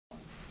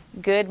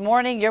Good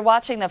morning. You're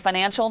watching the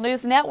Financial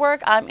News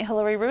Network. I'm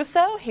Hillary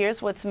Russo.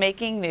 Here's what's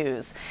making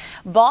news.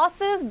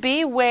 Bosses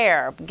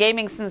beware.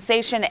 Gaming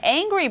sensation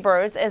Angry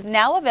Birds is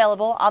now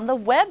available on the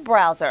web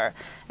browser.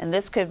 And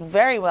this could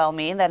very well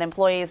mean that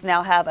employees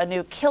now have a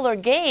new killer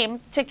game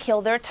to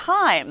kill their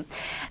time.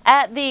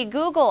 At the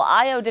Google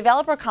I/O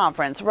Developer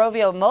Conference,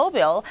 Rovio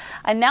Mobile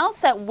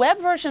announced that web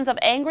versions of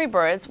Angry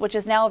Birds, which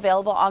is now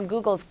available on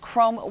Google's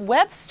Chrome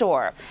Web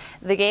Store.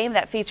 The game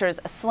that features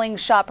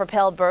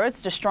slingshot-propelled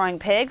birds destroying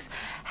pigs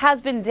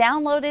has been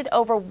downloaded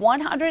over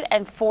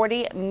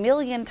 140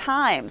 million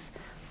times.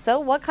 So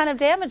what kind of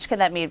damage can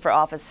that mean for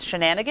office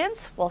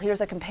shenanigans? Well,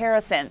 here's a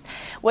comparison.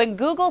 When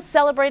Google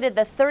celebrated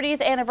the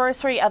 30th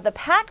anniversary of the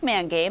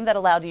Pac-Man game that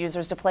allowed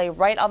users to play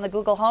right on the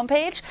Google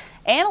homepage,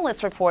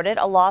 analysts reported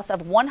a loss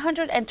of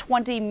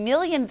 $120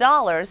 million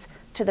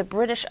to the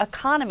British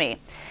economy.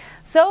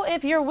 So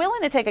if you're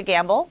willing to take a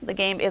gamble, the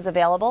game is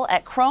available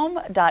at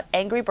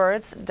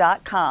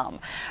chrome.angrybirds.com.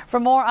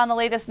 For more on the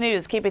latest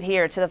news, keep it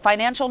here to the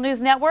Financial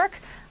News Network.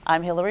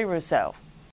 I'm Hillary Russo.